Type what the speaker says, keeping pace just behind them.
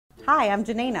Hi, I'm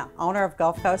Janina, owner of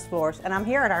Gulf Coast Floors, and I'm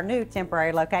here at our new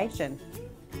temporary location.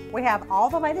 We have all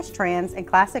the latest trends and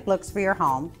classic looks for your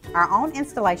home, our own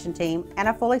installation team, and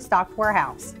a fully stocked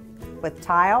warehouse with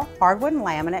tile, hardwood and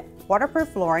laminate, waterproof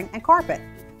flooring, and carpet.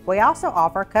 We also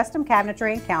offer custom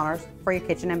cabinetry and counters for your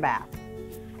kitchen and bath.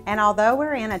 And although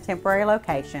we're in a temporary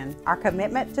location, our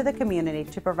commitment to the community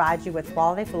to provide you with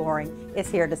quality flooring is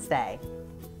here to stay.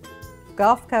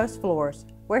 Gulf Coast Floors,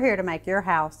 we're here to make your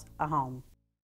house a home.